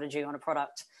sort of strategy on a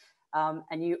product.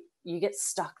 And you get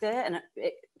stuck there, and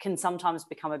it can sometimes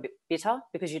become a bit bitter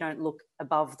because you don't look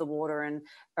above the water and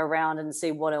around and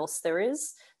see what else there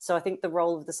is. So I think the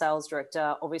role of the sales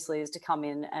director obviously is to come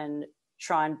in and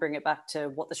try and bring it back to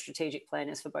what the strategic plan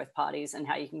is for both parties and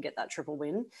how you can get that triple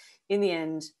win. In the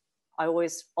end, I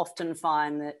always often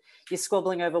find that you're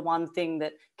squabbling over one thing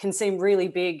that can seem really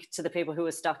big to the people who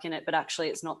are stuck in it, but actually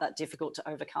it's not that difficult to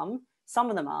overcome. Some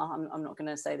of them are. I'm not going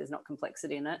to say there's not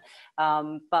complexity in it,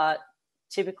 but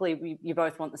typically you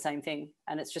both want the same thing,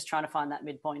 and it's just trying to find that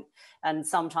midpoint. And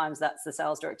sometimes that's the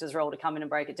sales director's role to come in and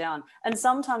break it down. And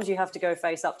sometimes you have to go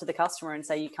face up to the customer and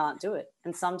say you can't do it.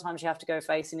 And sometimes you have to go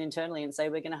face in internally and say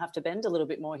we're going to have to bend a little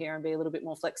bit more here and be a little bit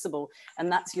more flexible. And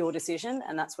that's your decision,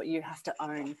 and that's what you have to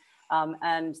own.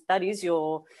 And that is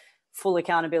your full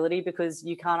accountability, because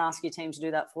you can't ask your team to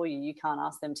do that for you. You can't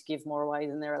ask them to give more away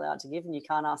than they're allowed to give, and you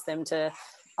can't ask them to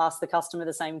ask the customer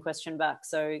the same question back.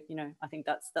 So, I think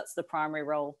that's the primary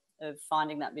role of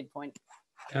finding that midpoint.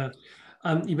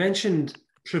 You mentioned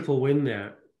triple win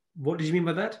there. What did you mean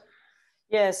by that?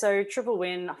 Yeah, so triple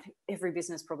win, I think every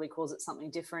business probably calls it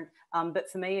something different. But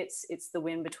for me, it's the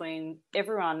win between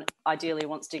everyone ideally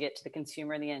wants to get to the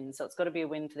consumer in the end. So it's got to be a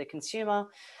win for the consumer,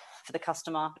 for the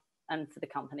customer, and for the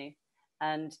company.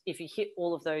 And if you hit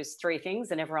all of those three things,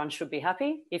 then everyone should be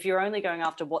happy. If you're only going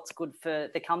after what's good for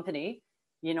the company,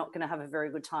 you're not going to have a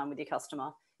very good time with your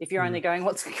customer. If you're only going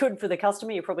what's good for the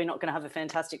customer, you're probably not going to have a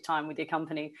fantastic time with your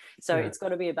company. So it's got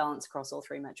to be a balance across all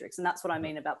three metrics. And that's what I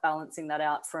mean about balancing that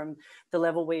out from the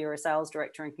level where you're a sales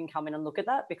director and can come in and look at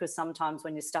that, because sometimes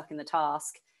when you're stuck in the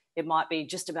task, it might be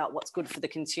just about what's good for the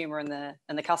consumer and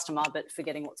the customer, but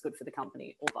forgetting what's good for the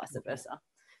company, or vice versa.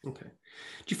 Okay.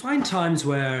 Do you find times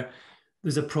where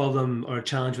there's a problem or a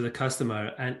challenge with a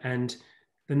customer and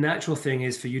the natural thing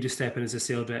is for you to step in as a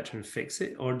sales director and fix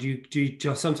it, or do you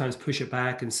just sometimes push it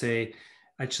back and say,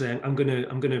 actually, I'm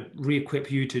gonna re-equip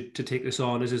you to take this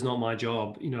on. This is not my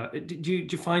job. You know, do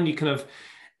you find you kind of,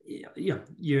 yeah,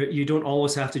 you don't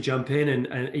always have to jump in,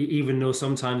 and even though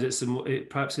sometimes it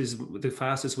perhaps is the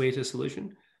fastest way to a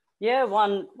solution. Yeah,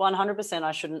 100%.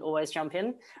 I shouldn't always jump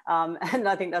in, and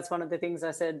I think that's one of the things I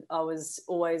said I was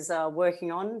always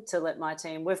working on to let my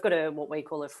team. We've got what we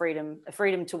call a freedom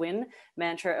to win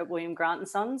mantra at William Grant and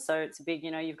Sons. So it's a big,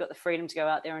 you've got the freedom to go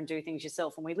out there and do things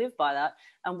yourself, and we live by that.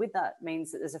 And with that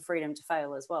means that there's a freedom to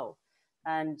fail as well.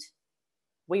 And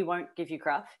we won't give you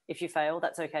crap if you fail.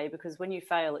 That's okay, because when you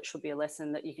fail, it should be a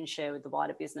lesson that you can share with the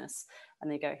wider business, and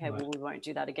they go, hey, right, well, we won't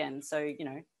do that again. So,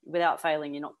 without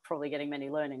failing, you're not probably getting many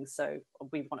learnings. So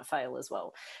we want to fail as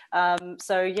well.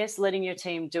 So yes, letting your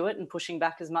team do it and pushing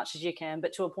back as much as you can,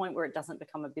 but to a point where it doesn't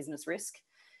become a business risk.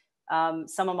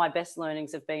 Some of my best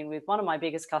learnings have been with one of my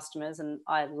biggest customers, and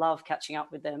I love catching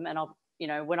up with them. And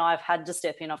when I've had to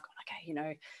step in, I've gone,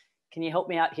 okay, can you help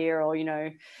me out here? Or,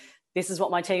 this is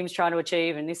what my team's trying to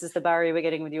achieve, and this is the barrier we're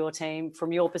getting with your team.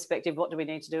 From your perspective, what do we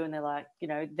need to do? And they're like,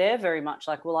 they're very much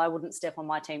like, well, I wouldn't step on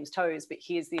my team's toes, but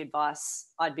here's the advice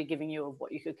I'd be giving you of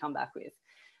what you could come back with.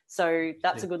 So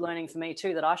that's a good learning for me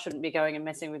too, that I shouldn't be going and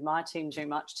messing with my team too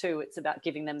much too. It's about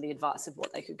giving them the advice of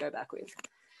what they could go back with.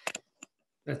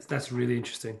 That's really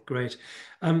interesting. Great.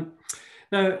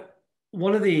 Now,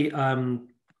 one of the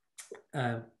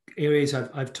areas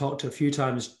I've talked to a few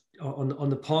times on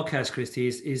the podcast, Kristy,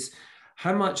 is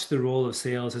how much the role of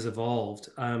sales has evolved.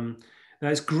 Now,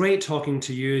 it's great talking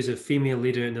to you as a female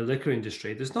leader in the liquor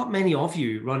industry. There's not many of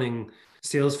you running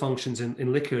sales functions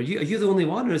in liquor. Are you the only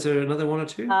one, or is there another one or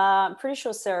two? I'm pretty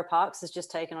sure Sarah Parks has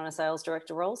just taken on a sales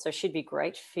director role, so she'd be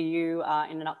great for you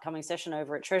in an upcoming session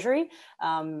over at Treasury.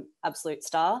 Absolute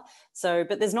star. So,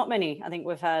 but there's not many. I think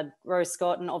we've had Rose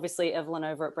Scott and obviously Evelyn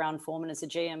over at Brown Forman as a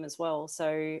GM as well.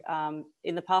 So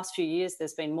in the past few years,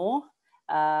 there's been more.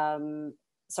 There's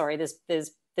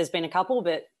been a couple,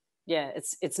 but yeah,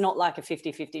 it's not like a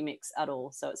 50-50 mix at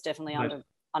all. So it's definitely right,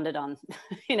 underdone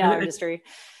in our industry.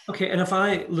 Okay, and if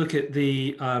I look at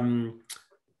I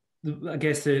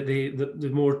guess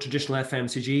the more traditional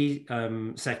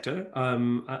FMCG sector,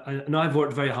 and I've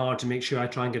worked very hard to make sure I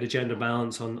try and get a gender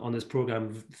balance on this program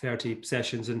of 30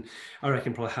 sessions, and I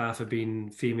reckon probably half have been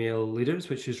female leaders,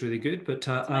 which is really good. But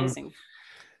amazing.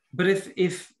 But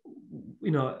if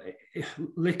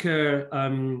liquor,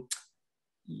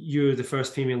 you're the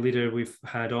first female leader we've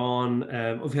had on.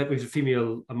 We've had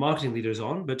female marketing leaders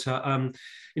on, but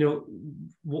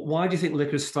why do you think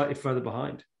liquor is slightly further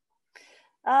behind?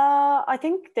 I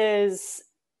think there's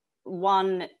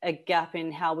a gap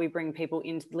in how we bring people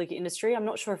into the liquor industry. I'm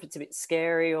not sure if it's a bit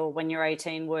scary, or when you're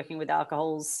 18 working with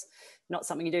alcohol's not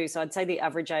something you do. So I'd say the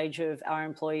average age of our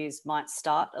employees might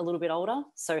start a little bit older.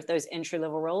 So if those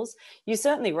entry-level roles, you're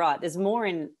certainly right. There's more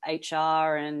in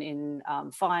HR and in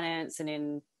finance and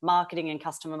in marketing and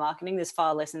customer marketing. There's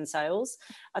far less in sales.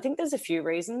 I think there's a few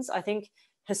reasons. I think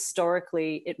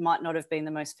historically, it might not have been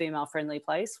the most female-friendly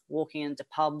place, walking into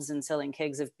pubs and selling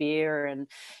kegs of beer and,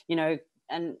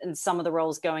 and some of the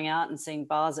roles going out and seeing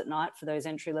bars at night for those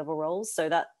entry-level roles. So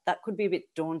that could be a bit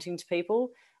daunting to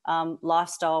people.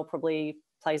 Lifestyle probably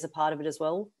plays a part of it as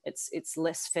well. It's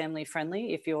less family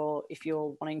friendly if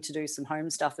you're wanting to do some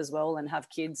home stuff as well and have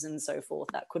kids and so forth.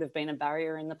 That could have been a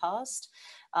barrier in the past.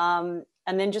 And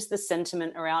then just the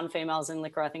sentiment around females in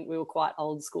liquor. I think we were quite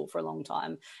old school for a long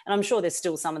time, and I'm sure there's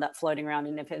still some of that floating around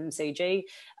in FMCG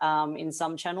in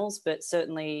some channels, but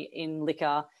certainly in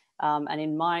liquor and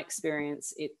in my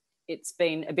experience, it's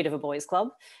been a bit of a boys' club.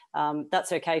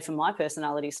 That's okay for my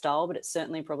personality style, but it's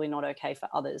certainly probably not okay for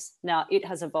others. Now, it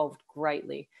has evolved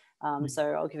greatly.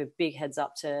 So I'll give a big heads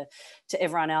up to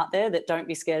everyone out there that don't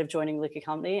be scared of joining a liquor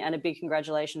company, and a big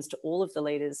congratulations to all of the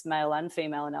leaders, male and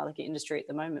female, in our liquor industry at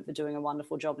the moment for doing a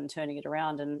wonderful job and turning it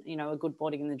around, and a good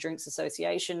body in the Drinks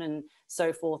Association and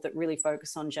so forth that really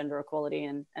focus on gender equality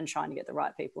and trying to get the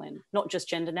right people in. Not just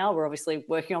gender now, we're obviously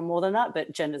working on more than that,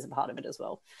 but gender's a part of it as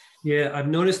well. Yeah, I've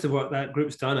noticed the work that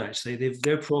group's done actually.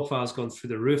 Their profile's gone through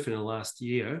the roof in the last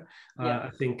year. I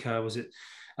think, was it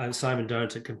Simon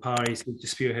Durrant at Campari seemed to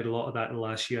spearhead a lot of that in the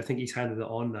last year. I think he's handed it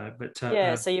on now. But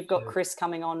so you've got Chris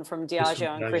coming on from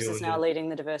Diageo, and Chris is now leading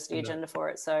the diversity agenda for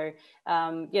it. So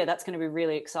that's going to be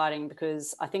really exciting,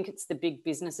 because I think it's the big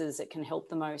businesses that can help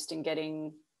the most in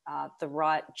getting the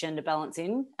right gender balance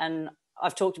in. And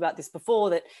I've talked about this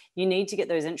before, that you need to get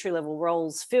those entry-level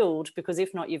roles filled, because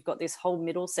if not, you've got this whole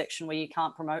middle section where you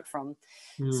can't promote from.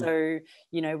 So,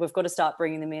 we've got to start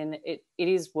bringing them in. It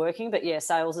is working, but yeah,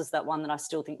 sales is that one that I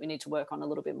still think we need to work on a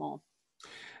little bit more.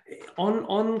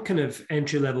 on kind of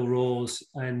entry level roles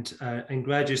and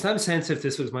graduates. And I'm sensitive.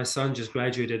 This was my son just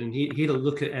graduated, and he had a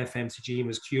look at FMCG and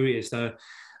was curious. Now,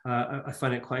 I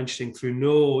find it quite interesting. Through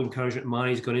no encouragement of mine,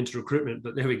 he's gone into recruitment.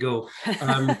 But there we go.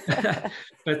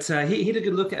 But he had a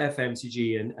good look at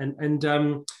FMCG,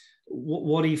 and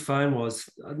what he found was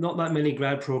not that many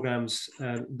grad programs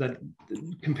that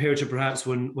compared to perhaps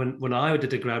when I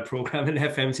did a grad program in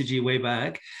FMCG way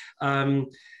back.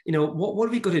 What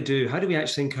have we got to do? How do we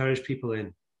actually encourage people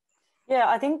in? Yeah,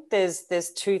 I think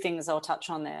there's two things I'll touch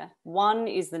on there. One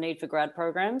is the need for grad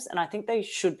programs, and I think they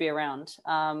should be around.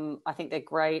 I think they're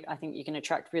great. I think you can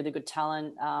attract really good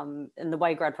talent. And the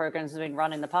way grad programs have been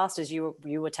run in the past is you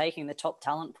were taking the top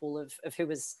talent pool of who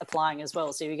was applying as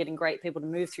well. So you're getting great people to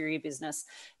move through your business,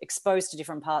 exposed to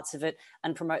different parts of it,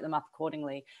 and promote them up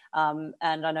accordingly. And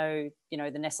I know,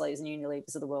 the Nestle's and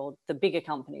Unilevers of the world, the bigger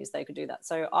companies, they could do that.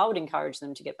 So I would encourage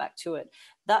them to get back to it.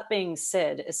 That being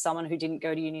said, as someone who didn't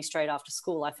go to uni straight after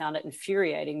school, I found it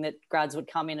infuriating that grads would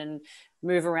come in and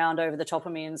move around over the top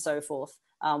of me and so forth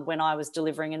when I was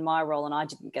delivering in my role and I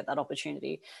didn't get that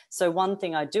opportunity. So one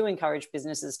thing I do encourage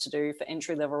businesses to do for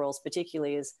entry-level roles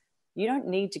particularly is you don't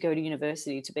need to go to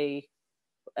university to be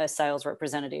a sales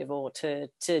representative or to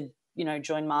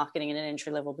join marketing in an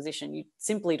entry-level position. You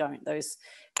simply don't. Those,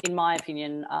 in my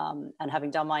opinion, and having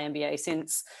done my MBA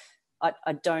since,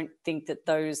 I don't think that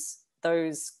those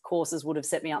courses would have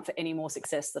set me up for any more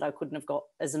success that I couldn't have got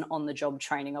as an on-the-job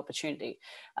training opportunity.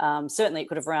 Certainly, it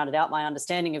could have rounded out my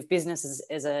understanding of business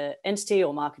as an entity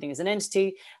or marketing as an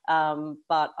entity,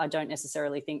 but I don't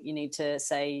necessarily think you need to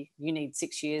say you need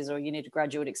 6 years or you need a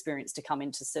graduate experience to come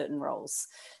into certain roles.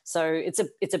 So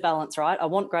it's a balance, right? I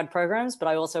want grad programs, but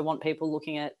I also want people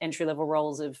looking at entry-level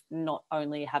roles of not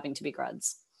only having to be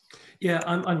grads. Yeah,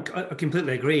 I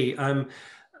completely agree.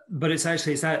 But it's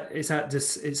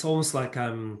almost like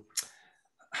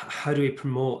how do we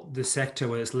promote the sector,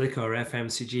 whether it's liquor or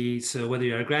FMCG? So whether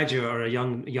you're a graduate or a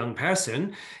young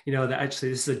person, that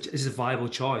actually this is a viable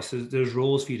choice. There's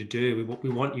roles for you to do. We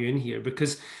want you in here,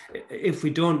 because if we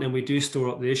don't, then we do store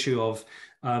up the issue of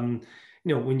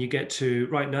when you get to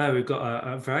right now, we've got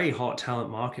a very hot talent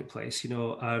marketplace.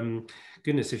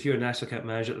 Goodness, if you're a national account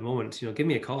manager at the moment, give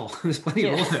me a call. There's plenty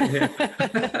of roles out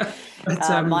there.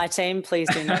 But, my team, please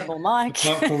do not call Mike.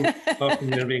 apart from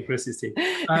there being Kristy's team.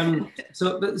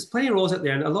 So there's plenty of roles out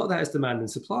there, and a lot of that is demand and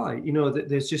supply.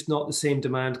 There's just not the same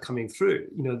demand coming through.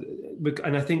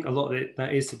 And I think a lot of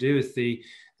that is to do with the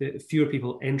fewer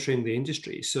people entering the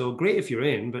industry. So great if you're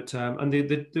in, but and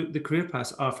the career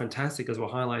paths are fantastic, as we're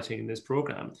highlighting in this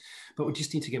program. But we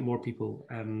just need to get more people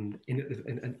in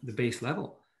at the base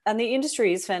level. And the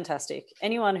industry is fantastic.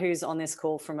 Anyone who's on this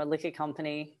call from a liquor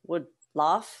company would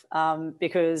laugh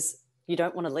because you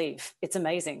don't want to leave. It's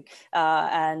amazing.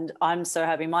 And I'm so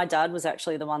happy. My dad was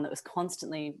actually the one that was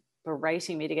constantly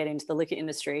berating me to get into the liquor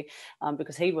industry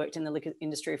because he worked in the liquor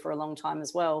industry for a long time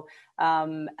as well.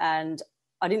 And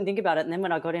I didn't think about it. And then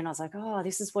when I got in, I was like, oh,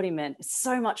 this is what he meant. It's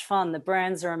so much fun. The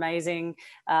brands are amazing.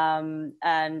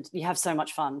 And you have so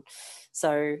much fun.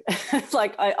 So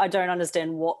I don't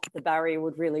understand what the barrier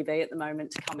would really be at the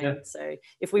moment to come in. So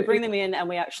if we bring them in and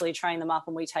we actually train them up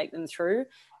and we take them through,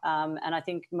 and I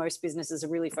think most businesses are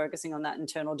really focusing on that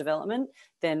internal development,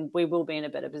 then we will be in a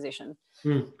better position.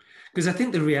 Because I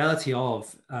think the reality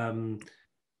of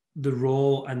the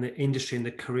role and the industry and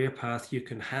the career path you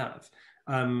can have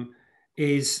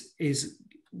is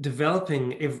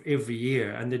developing every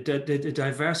year, and the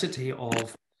diversity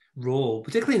of role,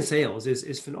 particularly in sales,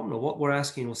 is phenomenal. What we're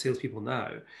asking of salespeople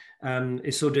now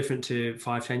is so different to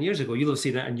 5-10 years ago. You'll have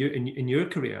seen that in your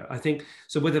career, I think.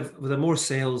 So with a more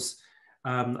sales,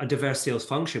 a diverse sales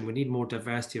function, we need more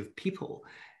diversity of people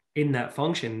in that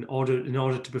function in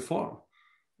order to perform.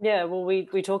 Yeah, well, we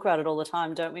talk about it all the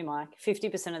time, don't we, Mike?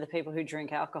 50% of the people who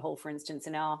drink alcohol, for instance,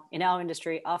 in our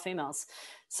industry are females.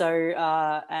 So,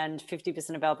 and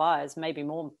 50% of our buyers, maybe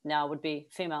more now, would be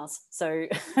females. So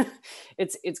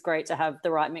it's great to have the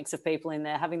right mix of people in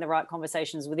there, having the right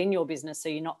conversations within your business, so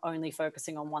you're not only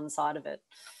focusing on one side of it.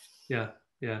 Yeah,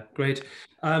 great.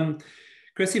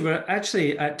 Kristy, we're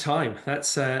actually at time.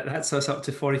 That's us up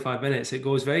to 45 minutes. It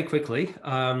goes very quickly.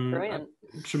 Brilliant.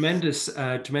 Tremendous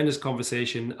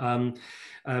conversation.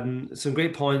 Some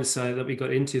great points that we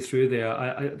got into through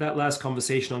there. That last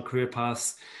conversation on career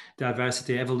paths,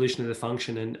 diversity, evolution of the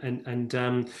function, and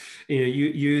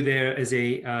you there as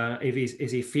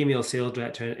a female sales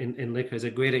director in liquor is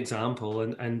a great example.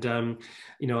 And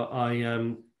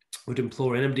would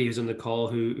implore anybody who's on the call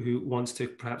who wants to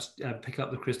perhaps pick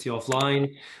up the Kristy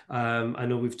offline. I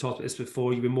know we've talked about this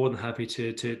before. You'd be more than happy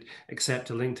to accept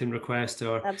a LinkedIn request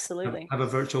or absolutely have a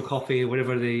virtual coffee,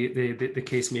 whatever the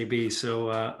case may be.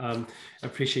 So I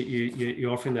appreciate you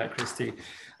offering that, Kristy.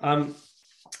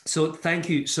 So thank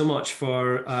you so much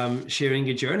for sharing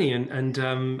your journey and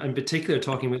in particular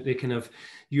talking about the kind of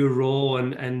your role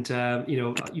and you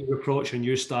know, your approach and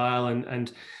your style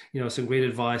and you know, some great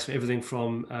advice, everything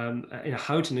from you know,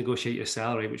 how to negotiate your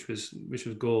salary, which was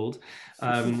gold,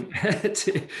 through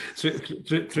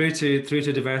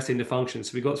to diversity in the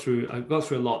functions. So we got through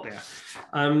a lot there.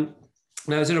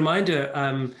 Now, as a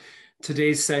reminder,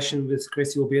 today's session with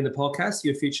Kristy will be in the podcast,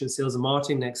 Your Future in Sales and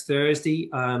Marketing, next Thursday.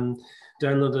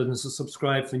 Download and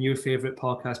subscribe from your favorite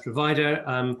podcast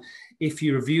provider. If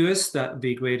you review us, that would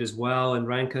be great as well, and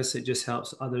rank us. It just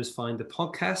helps others find the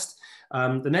podcast.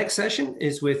 The next session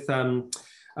is with the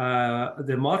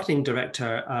marketing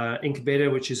director incubator,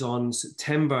 which is on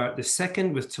September the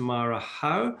 2nd with Tamara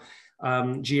Howe,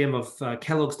 GM of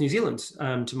Kellogg's New Zealand.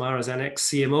 Tamara's an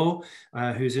ex-CMO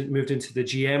who's moved into the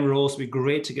GM role, so it'd be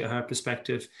great to get her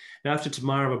perspective. Now, after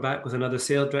Tamara, we're back with another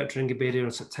sales director incubator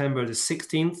on September the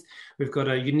 16th. We've got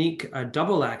a unique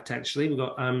double act, actually. We've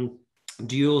got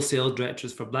dual sales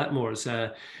directors for Blackmore's,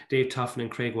 Dave Tuffin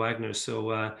and Craig Wagner.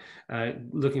 So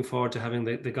looking forward to having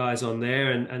the guys on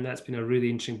there, and that's been a really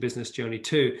interesting business journey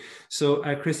too. So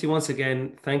Kristy, once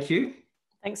again, thank you.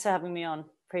 Thanks for having me on.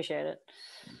 Appreciate it.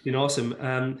 It's been awesome.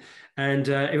 And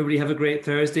everybody have a great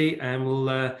Thursday, and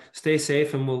we'll stay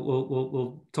safe, and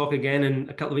we'll talk again in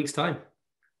a couple of weeks' time.